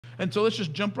And so let's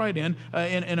just jump right in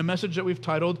a message that we've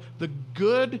titled, The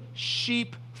Good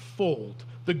Sheepfold.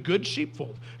 The Good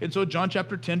Sheepfold. And so John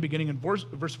chapter 10, beginning in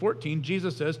verse 14,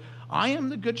 Jesus says, I am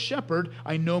the good shepherd.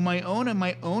 I know my own, and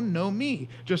my own know me.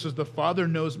 Just as the Father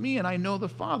knows me, and I know the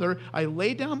Father, I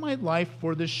lay down my life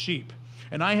for the sheep.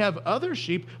 And I have other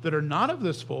sheep that are not of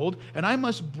this fold, and I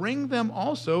must bring them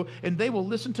also, and they will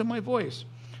listen to my voice.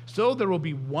 So there will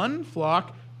be one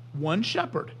flock, one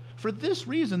shepherd. For this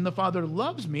reason the Father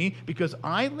loves me, because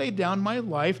I lay down my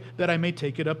life that I may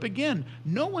take it up again.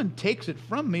 No one takes it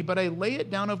from me, but I lay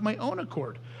it down of my own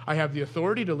accord. I have the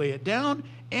authority to lay it down,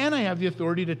 and I have the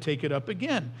authority to take it up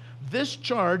again. This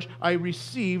charge I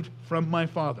received from my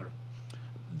Father.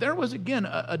 There was again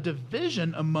a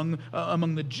division among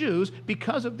the Jews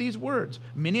because of these words.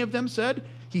 Many of them said,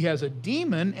 he has a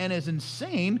demon and is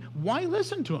insane. Why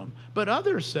listen to him? But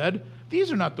others said,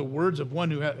 these are not the words of one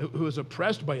who is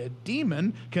oppressed by a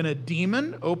demon. Can a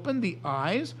demon open the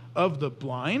eyes of the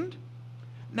blind?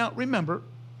 Now remember,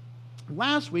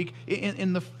 last week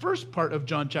in the first part of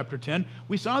John chapter 10,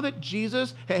 we saw that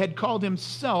Jesus had called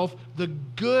himself the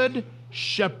Good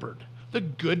Shepherd. The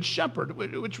Good Shepherd,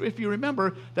 which, if you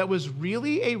remember, that was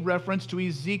really a reference to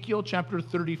Ezekiel chapter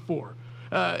 34.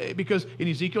 Because in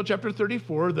Ezekiel chapter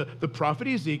 34, the prophet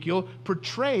Ezekiel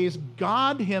portrays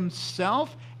God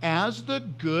himself as the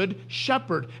Good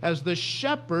Shepherd, as the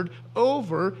shepherd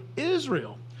over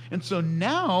Israel. And so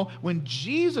now, when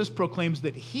Jesus proclaims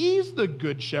that he's the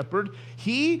Good Shepherd,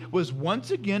 he was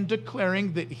once again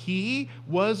declaring that he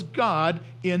was God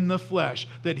in the flesh,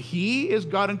 that he is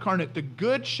God incarnate, the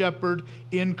Good Shepherd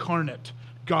incarnate,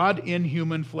 God in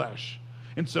human flesh.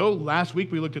 And so last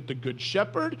week we looked at the Good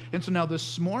Shepherd, and so now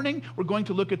this morning we're going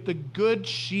to look at the Good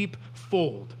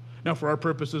Sheepfold. Now, for our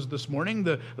purposes this morning,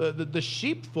 the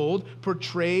sheepfold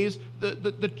portrays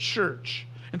the church.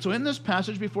 And so in this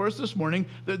passage before us this morning,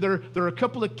 there are a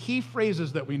couple of key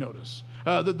phrases that we notice.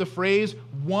 The phrase,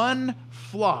 one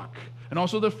flock, and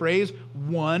also the phrase,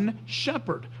 one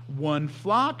shepherd. One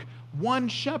flock, one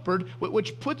shepherd,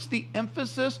 which puts the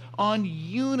emphasis on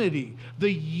unity,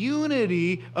 the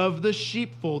unity of the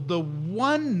sheepfold, the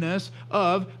oneness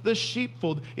of the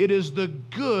sheepfold. It is the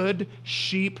good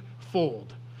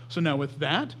sheepfold. So now with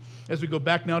that, as we go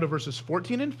back now to verses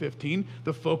 14 and 15,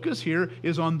 the focus here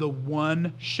is on the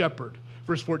one shepherd.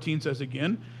 Verse 14 says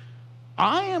again,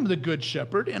 I am the good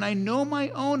shepherd, and I know my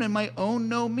own, and my own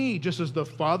know me. Just as the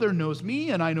Father knows me,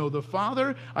 and I know the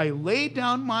Father, I lay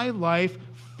down my life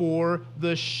for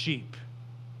the sheep.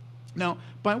 Now,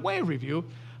 by way of review,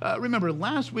 remember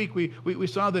last week we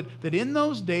saw that in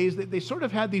those days they sort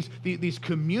of had these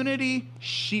community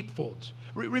sheepfolds.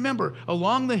 Remember,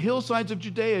 along the hillsides of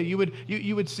Judea,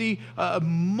 you would see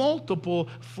multiple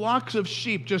flocks of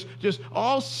sheep just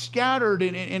all scattered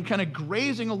and kind of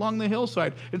grazing along the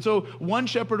hillside. And so one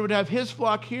shepherd would have his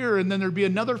flock here, and then there'd be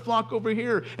another flock over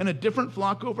here, and a different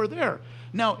flock over there.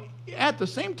 Now, at the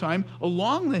same time,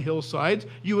 along the hillsides,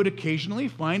 you would occasionally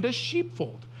find a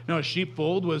sheepfold. Now, a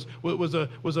sheepfold was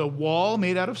a wall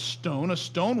made out of stone, a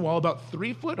stone wall about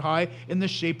 3 foot high in the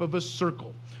shape of a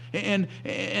circle. And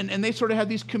they sort of had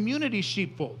these community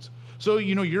sheepfolds. So,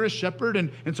 you're a shepherd,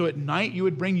 and so at night you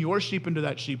would bring your sheep into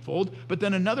that sheepfold, but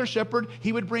then another shepherd,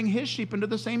 he would bring his sheep into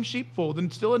the same sheepfold,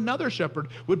 and still another shepherd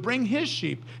would bring his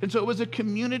sheep. And so it was a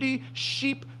community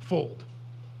sheepfold.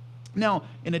 Now,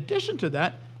 in addition to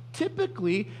that,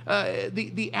 typically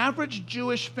the average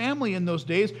Jewish family in those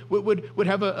days would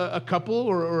have a couple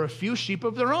or a few sheep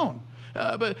of their own.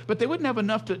 But they wouldn't have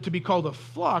enough to be called a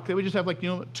flock. They would just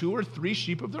have 2 or 3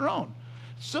 sheep of their own.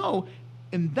 So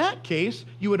in that case,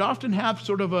 you would often have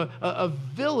sort of a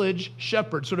village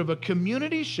shepherd, sort of a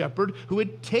community shepherd who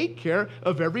would take care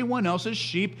of everyone else's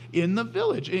sheep in the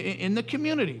village, in the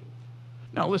community.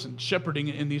 Now listen, shepherding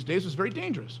in these days was very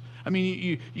dangerous. I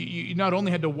mean, you not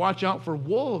only had to watch out for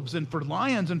wolves and for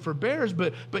lions and for bears,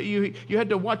 but you had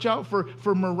to watch out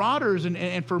for marauders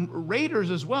and for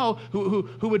raiders as well, who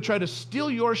would try to steal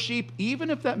your sheep, even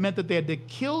if that meant that they had to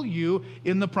kill you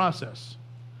in the process.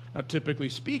 Now, typically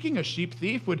speaking, a sheep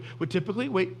thief would typically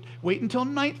wait until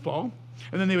nightfall,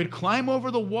 and then they would climb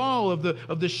over the wall of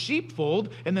the sheepfold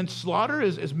and then slaughter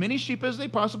as many sheep as they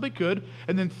possibly could,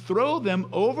 and then throw them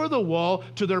over the wall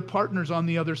to their partners on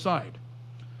the other side.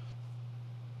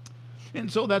 And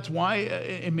so that's why,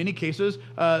 in many cases,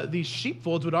 these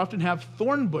sheepfolds would often have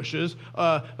thorn bushes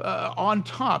on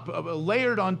top,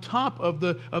 layered on top of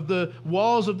the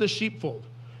walls of the sheepfold.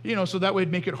 So that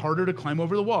would make it harder to climb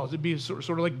over the walls. It'd be sort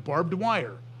of like barbed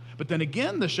wire. But then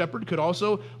again, the shepherd could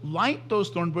also light those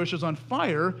thorn bushes on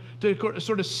fire to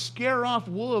sort of scare off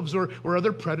wolves or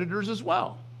other predators as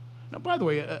well. Now, by the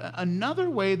way, another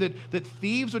way that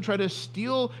thieves would try to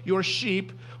steal your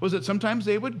sheep was that sometimes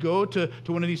they would go to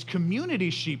one of these community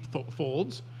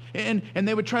sheepfolds, and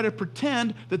they would try to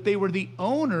pretend that they were the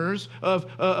owners of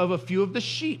a few of the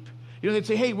sheep. They'd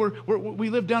say, hey, we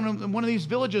live down in one of these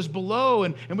villages below,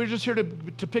 and we're just here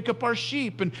to pick up our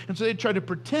sheep. And so they'd try to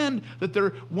pretend that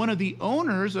they're one of the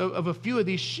owners of a few of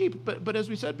these sheep. But as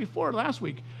we said before last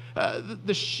week,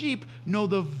 the sheep know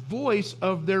the voice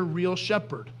of their real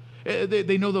shepherd.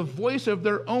 They know the voice of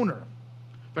their owner.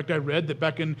 In fact, I read that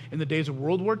back in the days of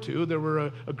World War II, there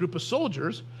were a group of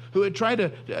soldiers who had tried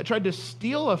to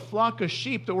steal a flock of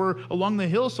sheep that were along the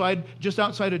hillside just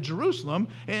outside of Jerusalem.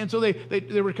 And so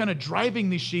they were kind of driving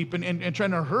these sheep and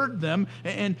trying to herd them.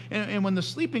 And when the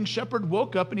sleeping shepherd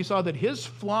woke up and he saw that his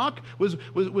flock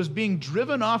was being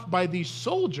driven off by these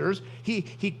soldiers,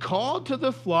 he called to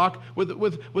the flock with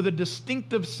a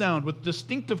distinctive sound, with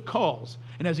distinctive calls.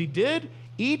 And as he did,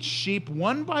 each sheep,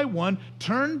 one by one,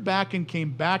 turned back and came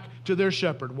back to their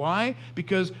shepherd. Why?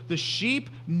 Because the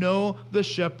sheep know the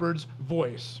shepherd's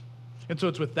voice. And so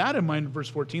it's with that in mind in verse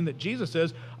 14 that Jesus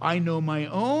says, I know my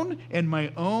own, and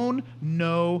my own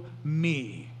know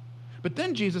me. But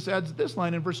then Jesus adds this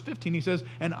line in verse 15. He says,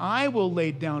 and I will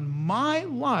lay down my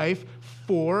life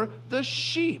for the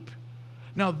sheep.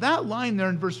 Now that line there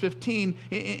in verse 15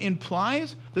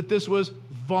 implies that this was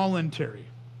voluntary.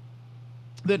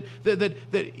 That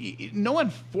no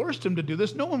one forced him to do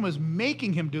this. No one was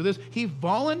making him do this. He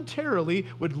voluntarily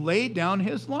would lay down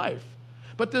his life.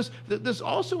 But this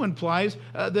also implies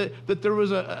that there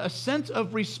was a sense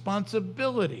of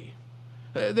responsibility,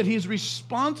 that he's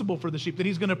responsible for the sheep, that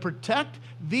he's going to protect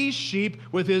these sheep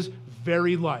with his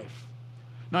very life.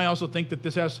 Now, I also think that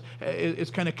this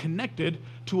is kind of connected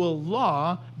to a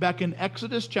law back in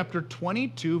Exodus chapter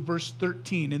 22, verse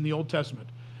 13 in the Old Testament.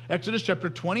 Exodus chapter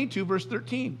 22, verse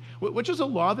 13, which is a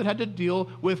law that had to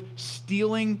deal with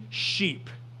stealing sheep.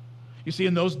 You see,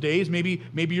 in those days, maybe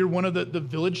you're one of the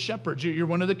village shepherds, you're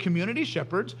one of the community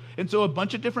shepherds, and so a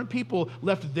bunch of different people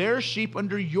left their sheep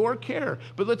under your care.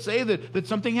 But let's say that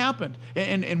something happened,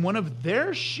 and one of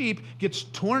their sheep gets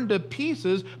torn to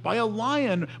pieces by a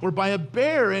lion or by a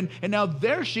bear, and now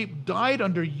their sheep died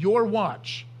under your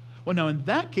watch. Well, now in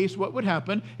that case, what would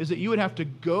happen is that you would have to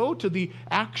go to the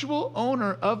actual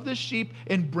owner of the sheep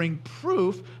and bring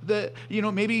proof that,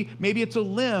 maybe it's a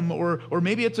limb or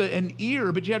maybe it's an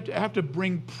ear, but you have to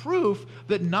bring proof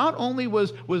that not only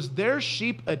was their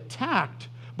sheep attacked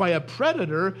by a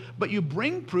predator, but you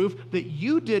bring proof that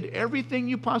you did everything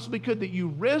you possibly could, that you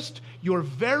risked your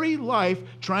very life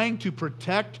trying to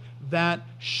protect that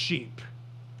sheep.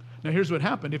 Now here's what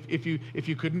happened if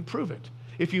you couldn't prove it.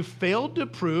 If you failed to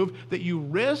prove that you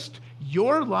risked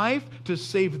your life to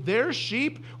save their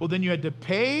sheep, well, then you had to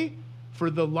pay for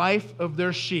the life of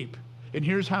their sheep. And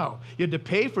here's how. You had to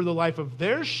pay for the life of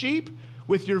their sheep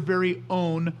with your very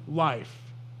own life.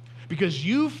 Because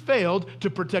you failed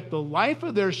to protect the life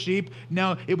of their sheep,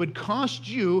 now it would cost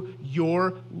you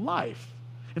your life.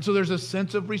 And so there's a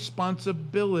sense of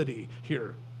responsibility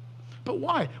here. But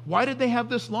why? Why did they have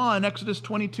this law in Exodus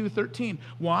 22:13?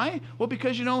 Why? Well,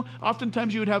 because,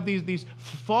 oftentimes you would have these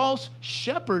false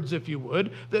shepherds, if you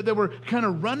would, that were kind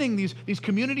of running these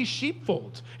community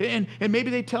sheepfolds. And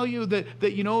maybe they tell you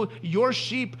that your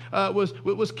sheep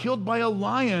was killed by a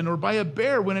lion or by a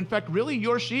bear, when in fact, really,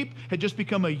 your sheep had just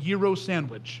become a gyro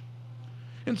sandwich.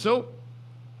 And so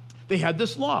they had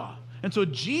this law. And so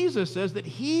Jesus says that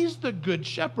he's the good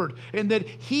shepherd and that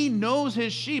he knows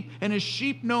his sheep and his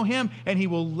sheep know him, and he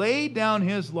will lay down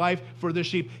his life for the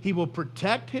sheep. He will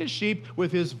protect his sheep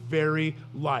with his very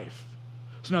life.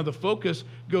 So now the focus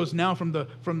goes now from the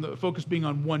focus being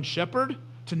on one shepherd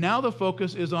to now the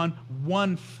focus is on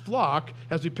one flock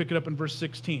as we pick it up in verse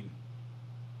 16.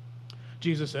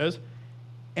 Jesus says,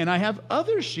 and I have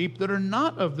other sheep that are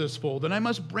not of this fold, and I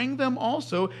must bring them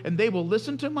also, and they will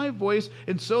listen to my voice,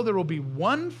 and so there will be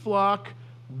one flock,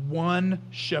 one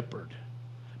shepherd.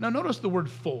 Now notice the word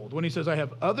fold when he says, I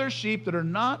have other sheep that are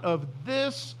not of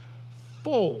this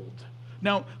fold.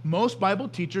 Now, most Bible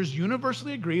teachers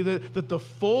universally agree that the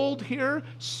fold here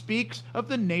speaks of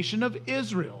the nation of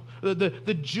Israel,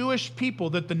 the Jewish people,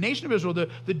 that the nation of Israel,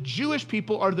 the Jewish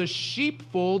people are the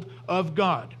sheepfold of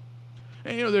God.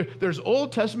 And there's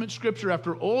Old Testament scripture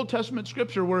after Old Testament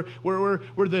scripture where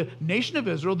the nation of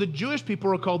Israel, the Jewish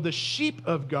people, are called the sheep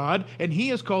of God, and he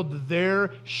is called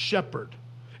their shepherd.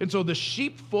 And so the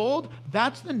sheepfold,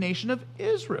 that's the nation of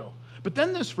Israel. But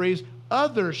then this phrase,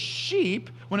 other sheep,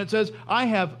 when it says, I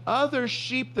have other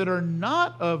sheep that are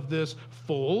not of this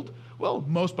fold, Well,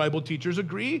 most Bible teachers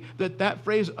agree that that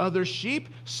phrase, other sheep,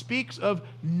 speaks of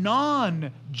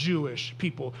non-Jewish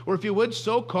people, or if you would,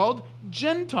 so-called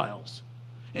Gentiles.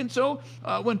 And so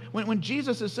when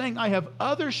Jesus is saying, I have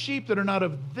other sheep that are not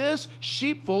of this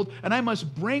sheepfold, and I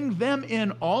must bring them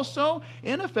in also,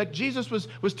 in effect, Jesus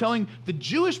was telling the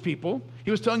Jewish people,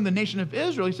 he was telling the nation of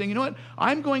Israel, he's saying, you know what,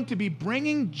 I'm going to be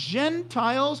bringing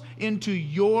Gentiles into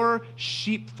your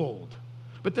sheepfold.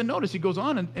 But then notice he goes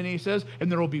on and he says, and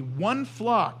there will be one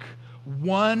flock,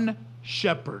 one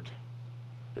shepherd.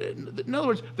 In other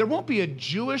words, there won't be a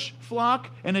Jewish flock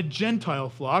and a Gentile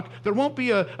flock. There won't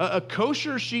be a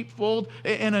kosher sheepfold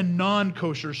and a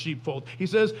non-kosher sheepfold. He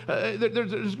says there's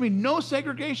going to be no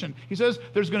segregation. He says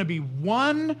there's going to be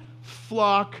one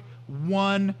flock,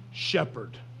 one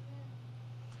shepherd.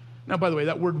 Now, by the way,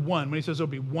 that word one, when he says there'll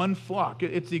be one flock,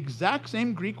 it's the exact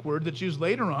same Greek word that's used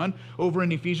later on over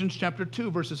in Ephesians chapter 2,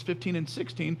 verses 15 and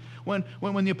 16,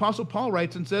 when the Apostle Paul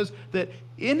writes and says that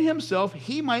in himself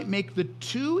he might make the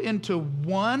two into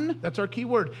one, that's our key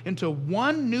word, into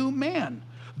one new man,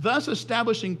 thus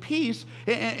establishing peace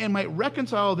and might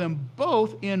reconcile them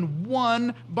both in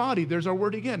one body. There's our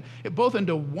word again. Both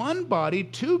into one body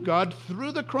to God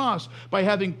through the cross by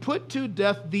having put to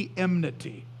death the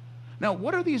enmity. Now,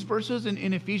 what are these verses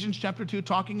in Ephesians chapter 2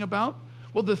 talking about?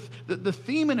 Well, the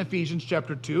theme in Ephesians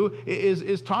chapter 2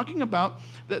 is talking about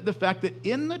the fact that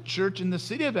in the church, in the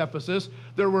city of Ephesus,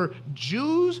 there were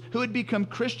Jews who had become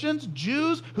Christians,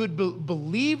 Jews who had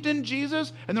believed in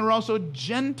Jesus, and there were also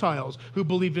Gentiles who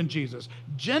believed in Jesus.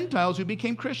 Gentiles who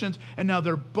became Christians, and now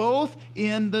they're both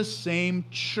in the same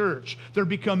church. They're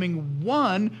becoming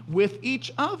one with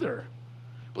each other.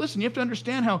 But listen, you have to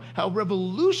understand how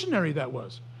revolutionary that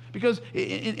was. Because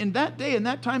in that day, in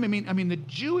that time, I mean, the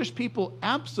Jewish people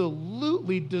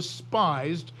absolutely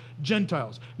despised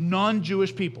Gentiles,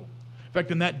 non-Jewish people. In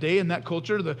fact, in that day, in that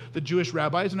culture, the Jewish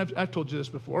rabbis, and I've told you this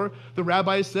before, the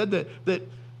rabbis said that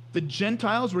the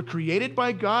Gentiles were created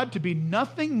by God to be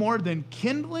nothing more than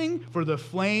kindling for the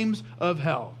flames of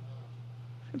hell.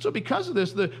 And so because of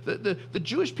this, the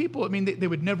Jewish people, I mean, they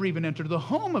would never even enter the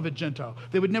home of a Gentile.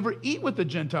 They would never eat with a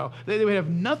Gentile. They would have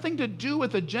nothing to do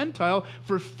with a Gentile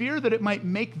for fear that it might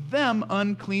make them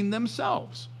unclean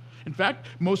themselves. In fact,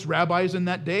 most rabbis in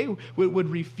that day would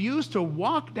refuse to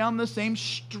walk down the same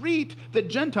street that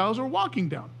Gentiles were walking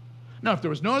down. Now, if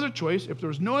there was no other choice, if there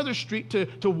was no other street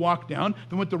to walk down,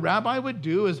 then what the rabbi would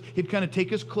do is he'd kind of take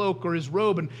his cloak or his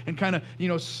robe and kind of,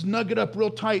 snug it up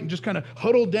real tight and just kind of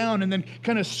huddle down and then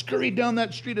kind of scurry down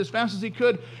that street as fast as he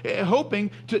could, hoping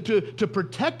to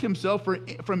protect himself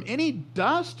from any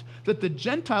dust that the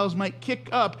Gentiles might kick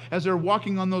up as they're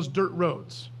walking on those dirt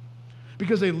roads.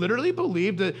 Because they literally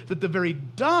believed that the very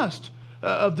dust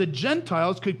of the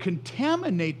Gentiles could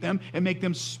contaminate them and make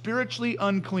them spiritually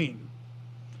unclean.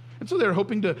 And so they're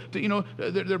hoping they're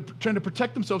trying to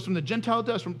protect themselves from the Gentile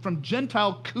dust, from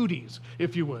Gentile cooties,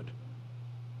 if you would.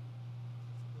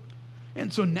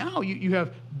 And so now you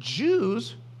have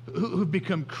Jews who've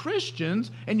become Christians,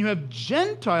 and you have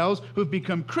Gentiles who've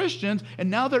become Christians,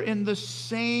 and now they're in the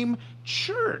same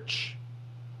church.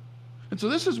 And so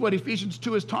this is what Ephesians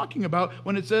 2 is talking about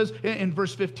when it says in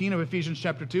verse 15 of Ephesians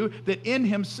chapter 2 that in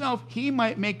himself he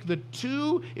might make the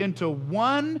two into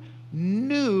one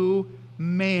new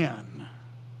man.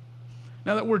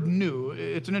 Now that word new,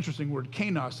 it's an interesting word,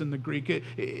 kainos in the Greek.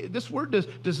 This word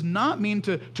does not mean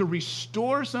to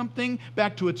restore something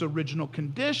back to its original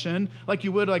condition, like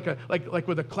you would like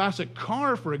with a classic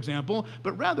car, for example,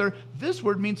 but rather this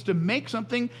word means to make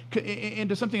something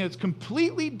into something that's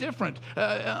completely different,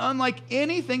 unlike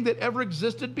anything that ever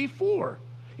existed before.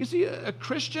 You see, a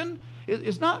Christian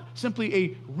is not simply a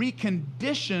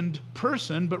reconditioned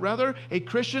person, but rather a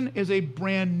Christian is a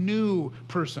brand new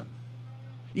person.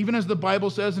 Even as the Bible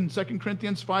says in 2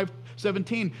 Corinthians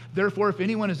 5:17, therefore, if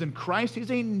anyone is in Christ,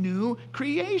 he's a new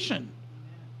creation.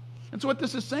 And so what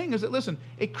this is saying is that, listen,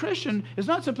 a Christian is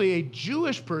not simply a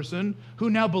Jewish person who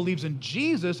now believes in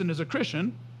Jesus and is a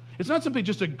Christian. It's not simply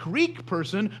just a Greek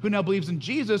person who now believes in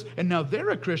Jesus and now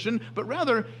they're a Christian, but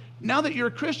rather, now that you're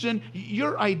a Christian,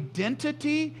 your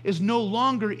identity is no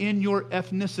longer in your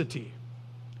ethnicity.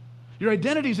 Your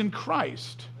identity is in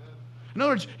Christ. In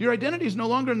other words, your identity is no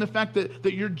longer in the fact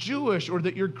that you're Jewish or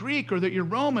that you're Greek or that you're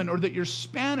Roman or that you're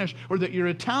Spanish or that you're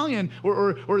Italian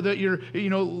or that you're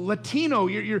Latino.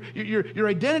 Your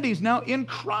identity is now in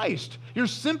Christ. You're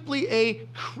simply a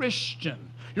Christian.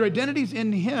 Your identity is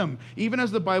in him. Even as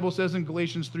the Bible says in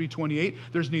Galatians 3:28,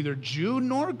 there's neither Jew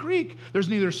nor Greek. There's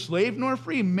neither slave nor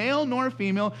free, male nor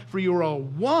female, for you are all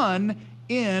one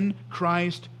in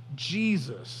Christ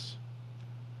Jesus.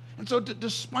 And so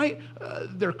despite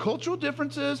their cultural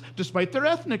differences, despite their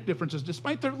ethnic differences,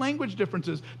 despite their language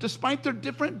differences, despite their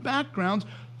different backgrounds,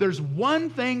 there's one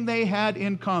thing they had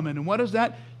in common. And what is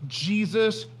that?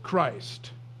 Jesus Christ.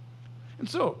 And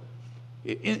so,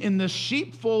 in the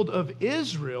sheepfold of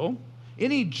Israel,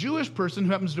 any Jewish person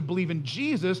who happens to believe in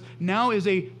Jesus now is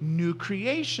a new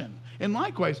creation. And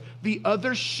likewise, the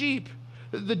other sheep,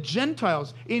 the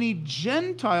Gentiles, any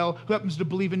Gentile who happens to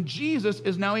believe in Jesus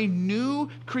is now a new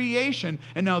creation.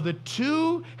 And now the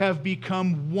two have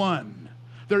become one.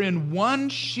 They're in one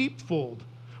sheepfold.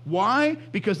 Why?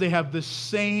 Because they have the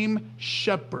same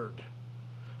shepherd.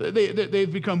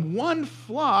 They've become one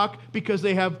flock because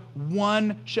they have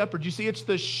one shepherd. You see, it's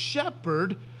the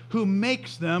shepherd who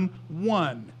makes them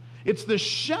one. It's the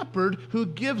shepherd who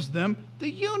gives them the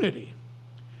unity.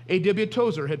 A.W.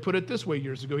 Tozer had put it this way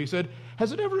years ago. He said,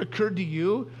 has it ever occurred to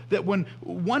you that when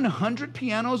 100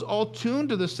 pianos all tuned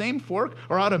to the same fork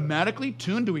are automatically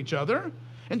tuned to each other?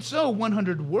 And so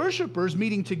 100 worshipers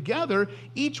meeting together,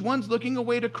 each one's looking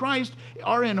away to Christ,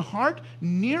 are in heart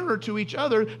nearer to each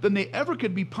other than they ever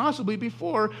could be possibly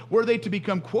before, were they to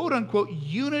become quote unquote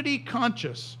unity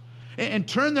conscious and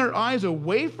turn their eyes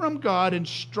away from God and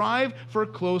strive for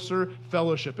closer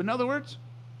fellowship. In other words,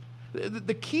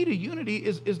 the key to unity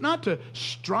is not to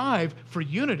strive for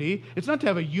unity. It's not to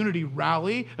have a unity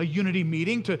rally, a unity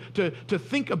meeting, to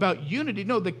think about unity.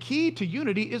 No, the key to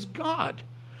unity is God.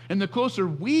 And the closer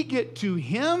we get to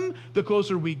Him, the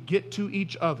closer we get to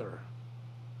each other.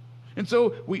 And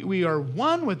so we are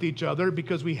one with each other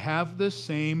because we have the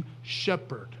same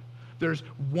shepherd. There's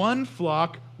one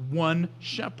flock, one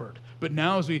shepherd. But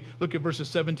now as we look at verses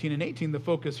 17 and 18, the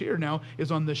focus here now is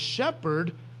on the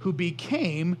shepherd who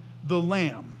became the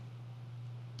lamb.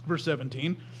 Verse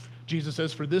 17, Jesus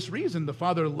says, for this reason the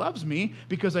Father loves me,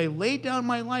 because I lay down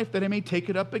my life that I may take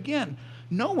it up again.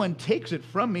 No one takes it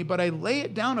from me, but I lay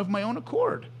it down of my own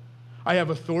accord. I have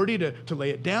authority to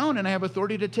lay it down, and I have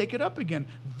authority to take it up again.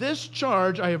 This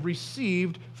charge I have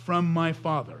received from my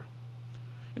Father.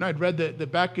 You know, I'd read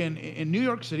that back in New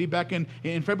York City, back in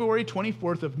February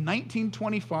 24th of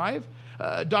 1925,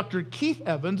 Dr. Keith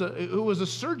Evans, who was a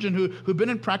surgeon who'd been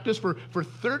in practice for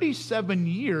 37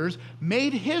 years,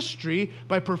 made history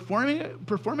by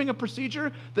performing a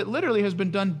procedure that literally has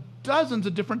been done dozens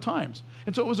of different times.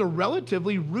 And so it was a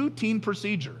relatively routine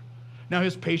procedure. Now,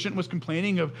 his patient was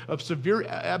complaining of severe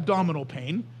abdominal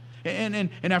pain, and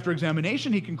after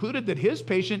examination, he concluded that his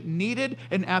patient needed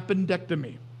an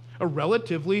appendectomy, a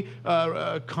relatively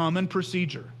common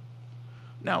procedure.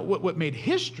 Now, what made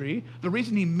history, the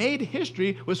reason he made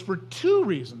history was for two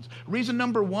reasons. Reason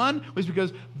number one was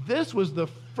because this was the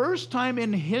first time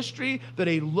in history that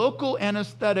a local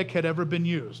anesthetic had ever been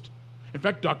used. In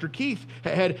fact, Dr. Keith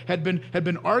had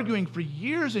been arguing for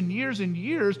years and years and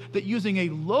years that using a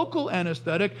local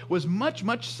anesthetic was much,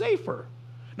 much safer.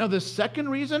 Now, the second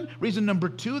reason number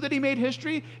two that he made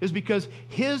history, is because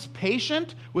his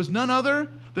patient was none other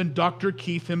than Dr.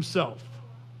 Keith himself.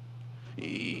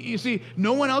 You see,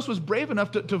 no one else was brave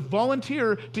enough to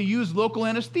volunteer to use local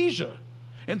anesthesia.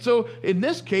 And so, in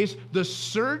this case, the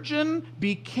surgeon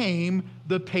became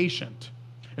the patient.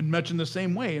 And much in the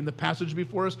same way, in the passage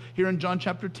before us here in John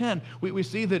chapter 10, we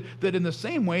see that in the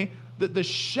same way, that the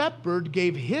shepherd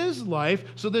gave his life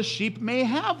so the sheep may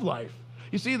have life.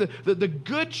 You see, the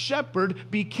good shepherd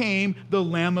became the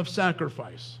lamb of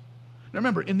sacrifice. Now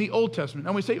remember, in the Old Testament,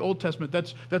 now when we say Old Testament,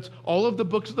 that's all of the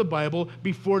books of the Bible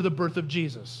before the birth of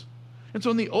Jesus. And so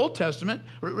in the Old Testament,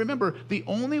 remember, the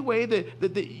only way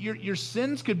that your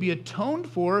sins could be atoned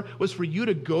for was for you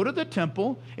to go to the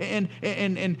temple and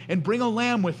bring a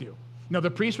lamb with you. Now the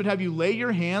priest would have you lay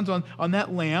your hands on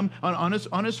that lamb,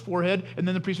 on his forehead, and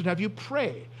then the priest would have you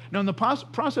pray. Now, in the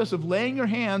process of laying your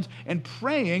hands and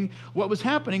praying, what was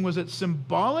happening was that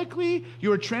symbolically you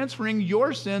were transferring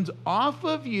your sins off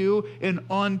of you and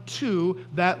onto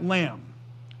that lamb.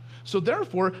 So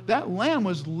therefore, that lamb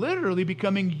was literally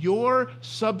becoming your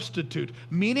substitute,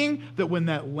 meaning that when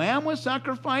that lamb was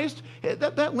sacrificed,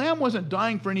 that lamb wasn't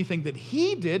dying for anything that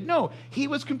he did. No, he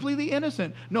was completely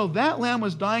innocent. No, that lamb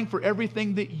was dying for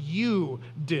everything that you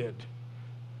did.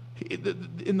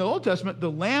 In the Old Testament,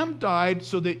 the lamb died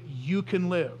so that you can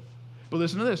live. But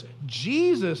listen to this.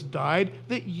 Jesus died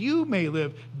that you may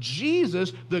live.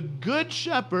 Jesus, the good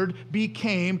shepherd,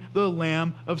 became the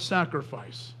lamb of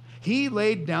sacrifice. He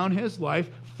laid down his life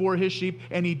for his sheep,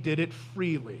 and he did it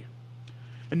freely.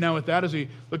 And now with that, as we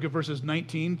look at verses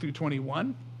 19 through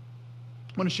 21,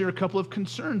 I want to share a couple of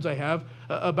concerns I have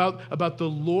about the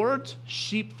Lord's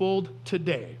sheepfold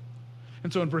today.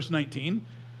 And so in verse 19,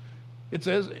 It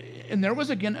says, and there was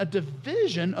again a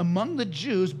division among the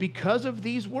Jews because of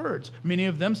these words. Many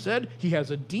of them said, he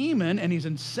has a demon and he's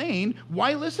insane.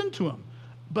 Why listen to him?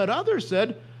 But others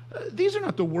said, these are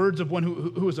not the words of one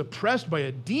who is oppressed by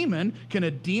a demon. Can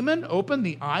a demon open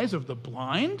the eyes of the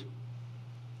blind?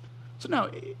 So now,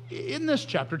 in this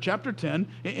chapter 10,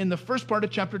 in the first part of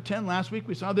chapter 10 last week,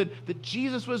 we saw that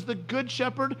Jesus was the good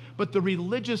shepherd, but the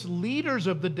religious leaders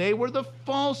of the day were the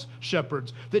false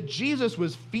shepherds. That Jesus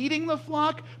was feeding the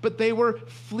flock, but they were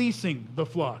fleecing the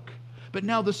flock. But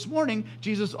now this morning,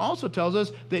 Jesus also tells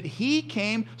us that he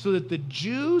came so that the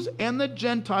Jews and the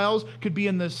Gentiles could be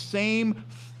in the same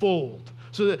fold.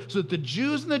 So that the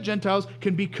Jews and the Gentiles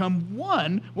can become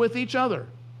one with each other.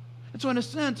 And so in a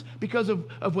sense, because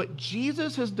of what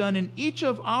Jesus has done in each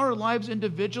of our lives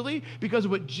individually, because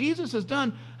of what Jesus has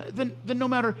done, then no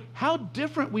matter how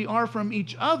different we are from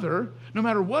each other, no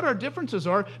matter what our differences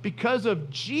are, because of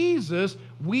Jesus,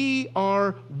 we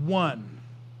are one.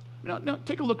 Now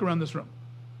take a look around this room.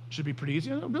 It should be pretty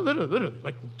easy. Literally,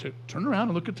 like turn around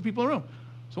and look at the people in the room.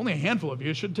 It's only a handful of you.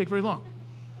 It shouldn't take very long.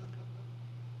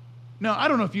 Now, I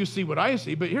don't know if you see what I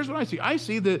see, but here's what I see. I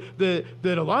see that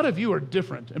a lot of you are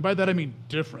different. And by that, I mean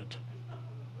different.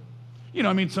 You know,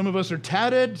 I mean, some of us are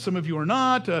tatted. Some of you are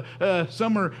not.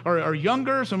 Some are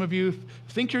younger. Some of you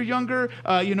think you're younger.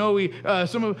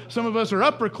 Some of us are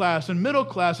upper class and middle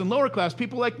class and lower class.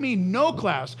 People like me, no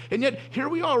class. And yet, here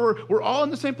we are. We're all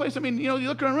in the same place. I mean, you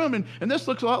look around the room, and this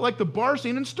looks a lot like the bar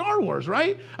scene in Star Wars,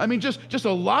 right? I mean, just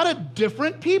a lot of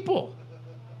different people.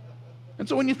 And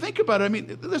so when you think about it, I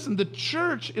mean, listen, the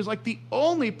church is like the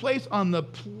only place on the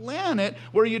planet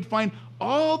where you'd find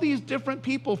all these different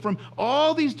people from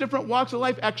all these different walks of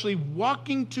life actually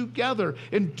walking together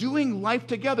and doing life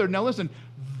together. Now listen,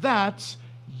 that's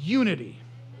unity.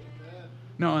 Amen.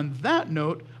 Now on that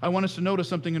note, I want us to notice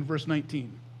something in verse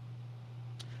 19,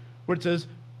 where it says,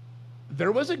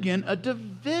 there was again a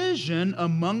division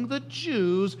among the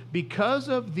Jews because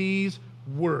of these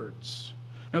words.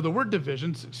 Now, the word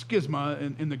division,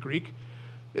 schisma in the Greek,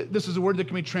 this is a word that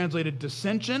can be translated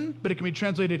dissension, but it can be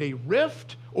translated a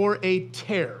rift or a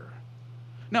tear.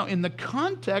 Now, in the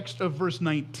context of verse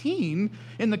 19,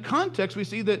 in the context, we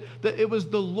see that it was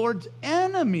the Lord's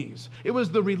enemies. It was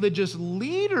the religious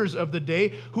leaders of the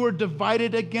day who were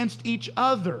divided against each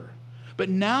other. But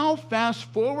now, fast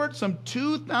forward some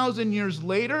 2,000 years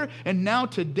later, and now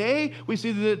today, we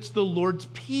see that it's the Lord's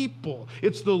people.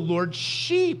 It's the Lord's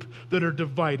sheep that are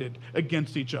divided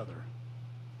against each other.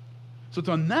 So it's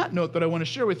on that note that I want to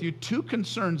share with you two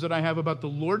concerns that I have about the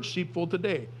Lord's sheepfold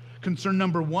today. Concern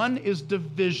number one is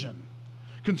division.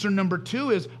 Concern number two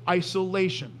is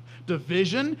isolation.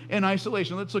 Division and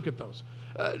isolation. Let's look at those.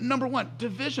 Number one,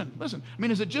 division. Listen, I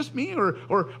mean, is it just me or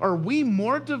are we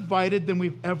more divided than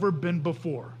we've ever been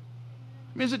before?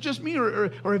 I mean, is it just me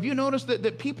or have you noticed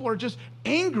that people are just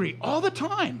angry all the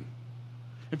time?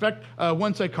 In fact,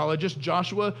 one psychologist,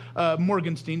 Joshua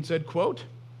Morgenstein, said, quote,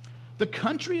 the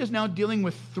country is now dealing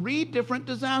with three different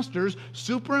disasters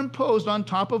superimposed on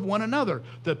top of one another.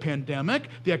 The pandemic,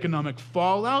 the economic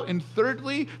fallout, and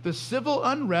thirdly, the civil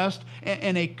unrest.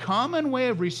 And a common way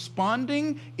of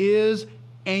responding is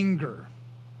anger.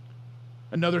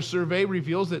 Another survey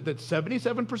reveals that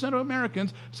 77% of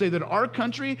Americans say that our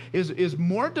country is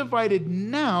more divided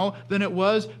now than it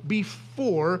was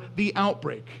before the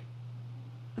outbreak.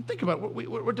 And think about it.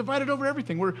 We're divided over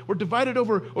everything. We're divided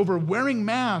over wearing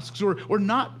masks or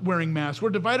not wearing masks. We're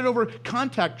divided over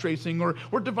contact tracing, or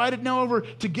we're divided now over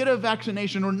to get a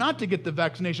vaccination or not to get the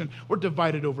vaccination. We're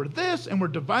divided over this and we're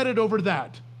divided over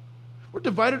that. We're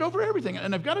divided over everything.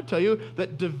 And I've got to tell you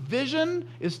that division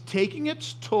is taking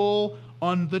its toll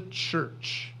on the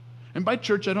church. And by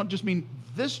church, I don't just mean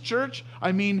this church,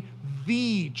 I mean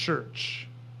the church.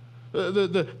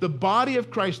 The body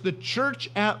of Christ, the church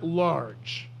at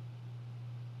large.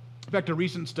 In fact, a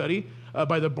recent study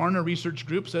by the Barna Research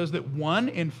Group says that 1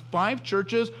 in 5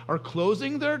 churches are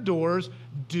closing their doors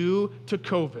due to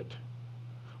COVID.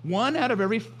 1 out of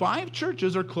every 5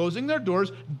 churches are closing their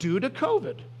doors due to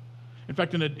COVID. In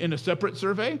fact, in a separate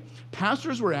survey,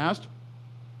 pastors were asked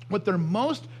what their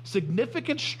most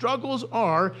significant struggles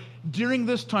are during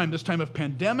this time of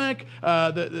pandemic,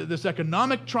 this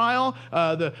economic trial,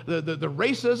 the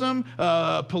racism,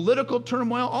 political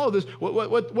turmoil, all of this.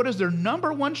 What is their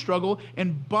number one struggle?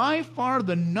 And by far,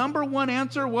 the number one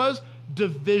answer was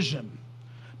division,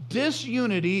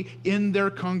 disunity in their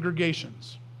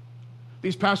congregations.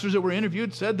 These pastors that were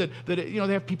interviewed said that they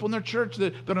have people in their church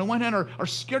that on one hand are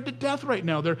scared to death right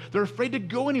now. They're afraid to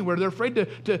go anywhere. They're afraid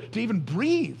to even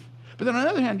breathe. But then on the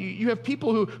other hand, you have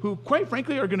people who quite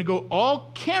frankly are going to go all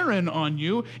Karen on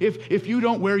you if you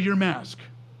don't wear your mask.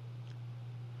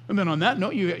 And then on that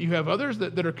note, you have others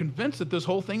that are convinced that this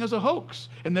whole thing is a hoax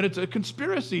and that it's a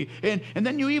conspiracy. And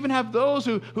then you even have those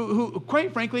who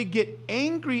quite frankly, get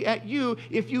angry at you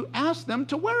if you ask them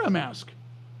to wear a mask.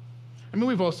 I mean,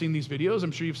 we've all seen these videos.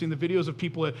 I'm sure you've seen the videos of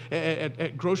people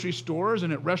at grocery stores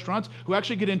and at restaurants who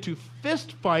actually get into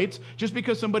fist fights just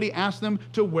because somebody asked them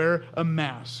to wear a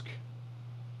mask.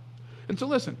 And so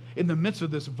listen, in the midst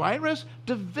of this virus,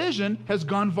 division has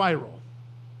gone viral.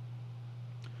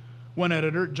 One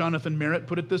editor, Jonathan Merritt,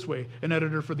 put it this way, an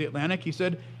editor for The Atlantic. He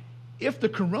said, if the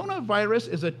coronavirus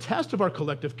is a test of our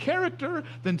collective character,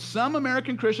 then some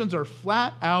American Christians are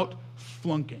flat out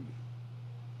flunking.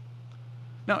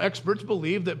 Now, experts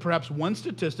believe that perhaps one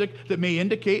statistic that may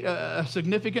indicate a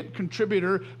significant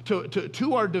contributor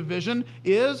to our division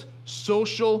is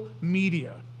social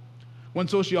media. One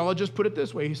sociologist put it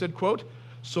this way. He said, quote,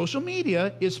 social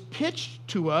media is pitched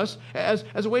to us as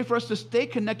a way for us to stay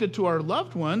connected to our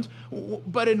loved ones,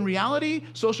 but in reality,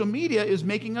 social media is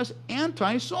making us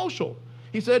antisocial.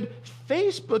 He said,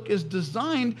 Facebook is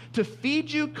designed to feed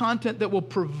you content that will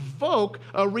provoke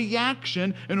a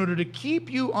reaction in order to keep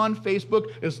you on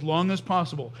Facebook as long as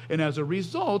possible. And as a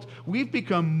result, we've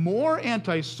become more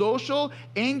antisocial,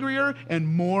 angrier, and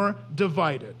more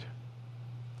divided.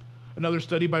 Another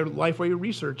study by Lifeway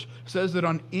Research says that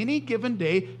on any given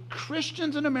day,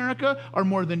 Christians in America are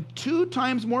more than 2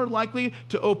 times more likely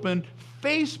to open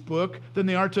Facebook than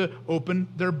they are to open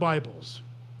their Bibles.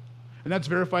 And that's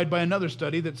verified by another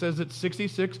study that says that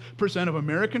 66% of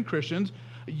American Christians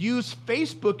use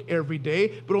Facebook every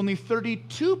day, but only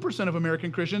 32% of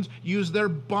American Christians use their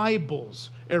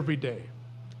Bibles every day.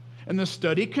 And the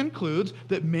study concludes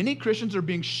that many Christians are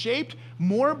being shaped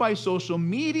more by social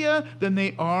media than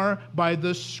they are by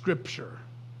the Scripture.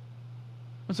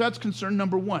 And so that's concern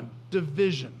number 1,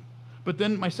 division. But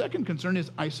then my second concern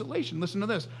is isolation. Listen to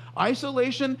this.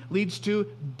 Isolation leads to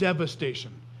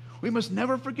devastation. We must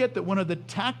never forget that one of the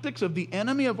tactics of the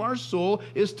enemy of our soul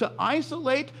is to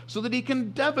isolate so that he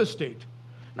can devastate.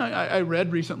 Now, I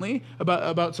read recently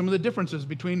about some of the differences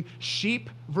between sheep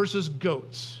versus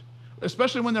goats,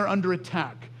 especially when they're under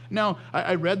attack. Now,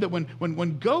 I read that when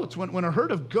a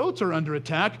herd of goats are under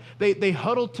attack, they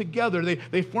huddle together,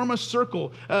 they form a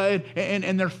circle,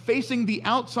 and they're facing the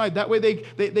outside. That way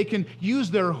they can use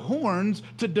their horns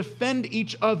to defend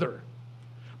each other.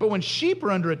 But when sheep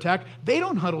are under attack, they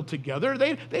don't huddle together.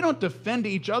 They don't defend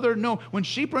each other. No, when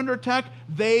sheep are under attack,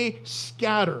 they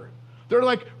scatter. They're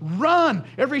like, run,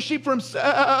 every sheep for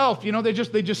himself. You know, they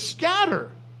just scatter.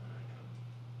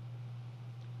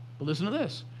 But listen to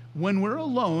this. When we're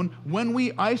alone, when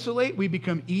we isolate, we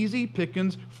become easy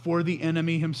pickings for the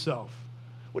enemy himself.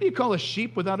 What do you call a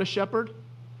sheep without a shepherd?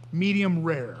 Medium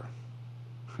rare.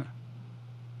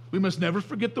 We must never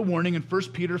forget the warning in 1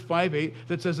 Peter 5:8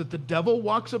 that says that the devil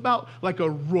walks about like a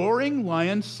roaring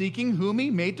lion seeking whom he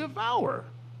may devour.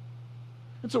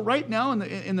 And so right now,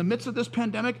 in the midst of this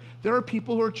pandemic, there are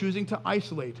people who are choosing to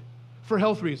isolate for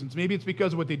health reasons. Maybe it's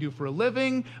because of what they do for a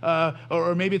living,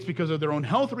 or maybe it's because of their own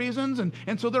health reasons,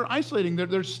 and so they're isolating.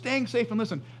 They're staying safe. And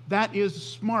listen, that is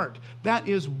smart. That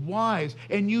is wise,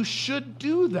 and you should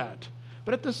do that.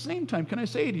 But at the same time, can I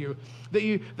say to you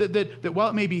that while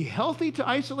it may be healthy to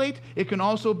isolate, it can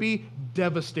also be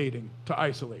devastating to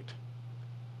isolate.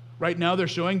 Right now, they're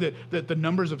showing that the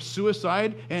numbers of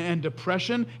suicide and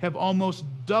depression have almost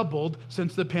doubled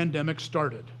since the pandemic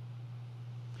started.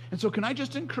 And so can I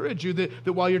just encourage you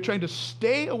that while you're trying to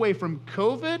stay away from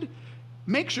COVID,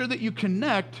 make sure that you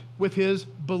connect with his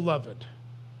beloved.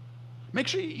 Make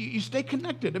sure you stay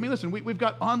connected. I mean, listen, we've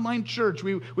got online church.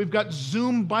 We've got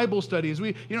Zoom Bible studies.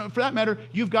 For that matter,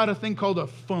 you've got a thing called a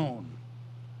phone.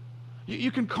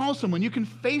 You can call someone. You can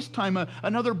FaceTime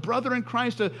another brother in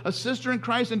Christ, a sister in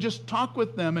Christ, and just talk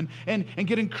with them and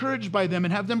get encouraged by them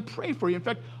and have them pray for you. In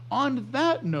fact, on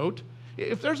that note,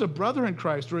 if there's a brother in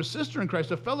Christ or a sister in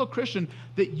Christ, a fellow Christian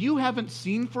that you haven't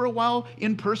seen for a while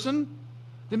in person,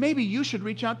 then maybe you should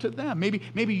reach out to them.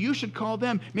 Maybe you should call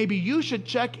them. Maybe you should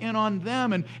check in on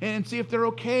them and see if they're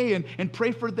okay and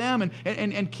pray for them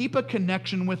and keep a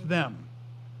connection with them.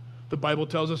 The Bible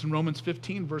tells us in Romans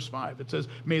 15, verse 5, it says,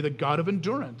 may the God of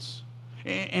endurance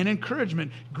and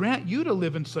encouragement grant you to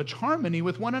live in such harmony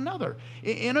with one another,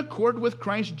 in accord with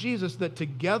Christ Jesus, that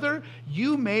together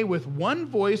you may with one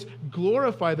voice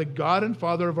glorify the God and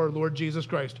Father of our Lord Jesus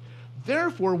Christ.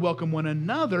 Therefore, welcome one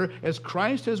another as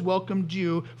Christ has welcomed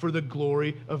you for the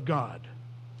glory of God.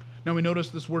 Now we notice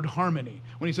this word harmony.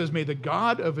 When he says, may the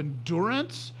God of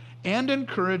endurance and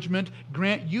encouragement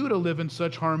grant you to live in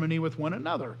such harmony with one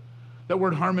another. That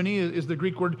word harmony is the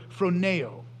Greek word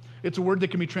phroneo. It's a word that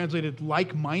can be translated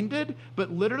like-minded,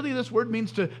 but literally this word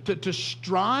means to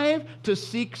strive to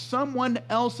seek someone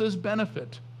else's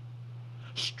benefit.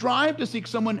 Strive to seek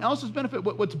someone else's benefit,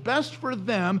 what's best for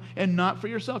them and not for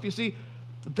yourself. You see,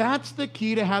 that's the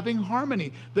key to having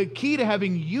harmony. The key to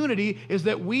having unity is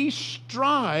that we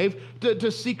strive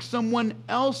to seek someone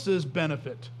else's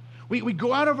benefit. We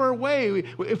go out of our way,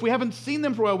 if we haven't seen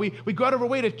them for a while, we go out of our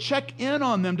way to check in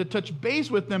on them, to touch base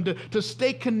with them, to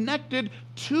stay connected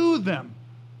to them.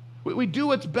 We do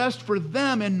what's best for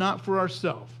them and not for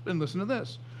ourselves. And listen to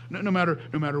this. No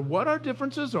matter what our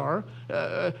differences are,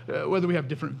 whether we have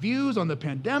different views on the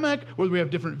pandemic, whether we have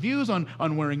different views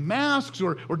on wearing masks,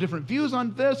 or different views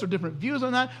on this or different views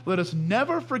on that, let us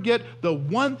never forget the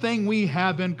one thing we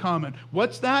have in common.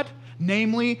 What's that?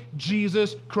 Namely,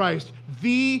 Jesus Christ,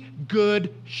 the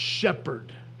Good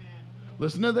Shepherd. Amen.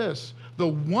 Listen to this. The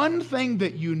one thing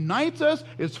that unites us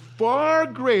is far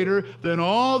greater than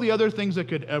all the other things that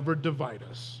could ever divide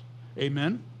us.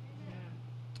 Amen?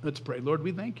 Let's pray. Lord,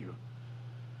 we thank you.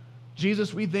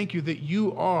 Jesus, we thank you that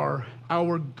you are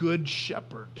our good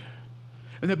shepherd.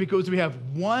 And that because we have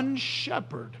one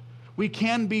shepherd, we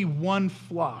can be one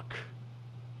flock.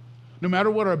 No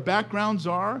matter what our backgrounds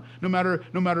are, no matter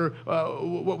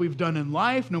what we've done in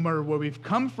life, no matter where we've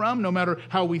come from, no matter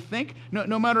how we think,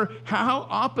 no matter how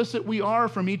opposite we are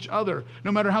from each other,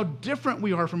 no matter how different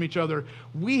we are from each other,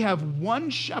 we have one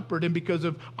shepherd, and because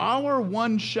of our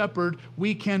one shepherd,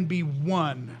 we can be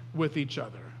one with each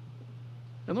other.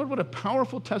 And Lord, what a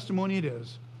powerful testimony it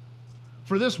is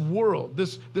for this world,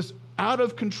 this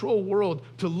out-of-control world,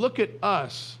 to look at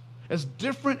us as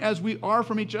different as we are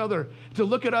from each other, to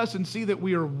look at us and see that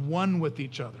we are one with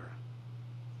each other.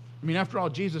 I mean, after all,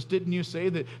 Jesus, didn't you say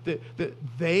that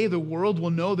they, the world,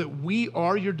 will know that we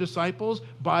are your disciples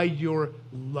by your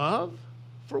love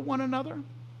for one another?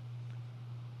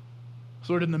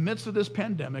 So Lord, in the midst of this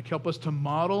pandemic, help us to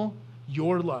model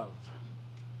your love.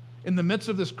 In the midst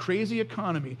of this crazy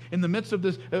economy, in the midst of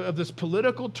this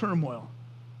political turmoil,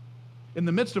 in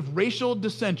the midst of racial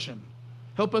dissension,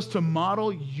 help us to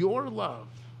model your love,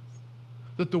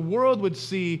 that the world would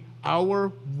see our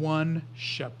one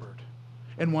shepherd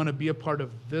and want to be a part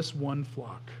of this one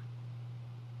flock.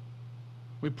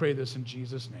 We pray this in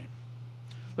Jesus' name.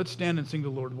 Let's stand and sing the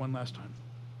Lord one last time.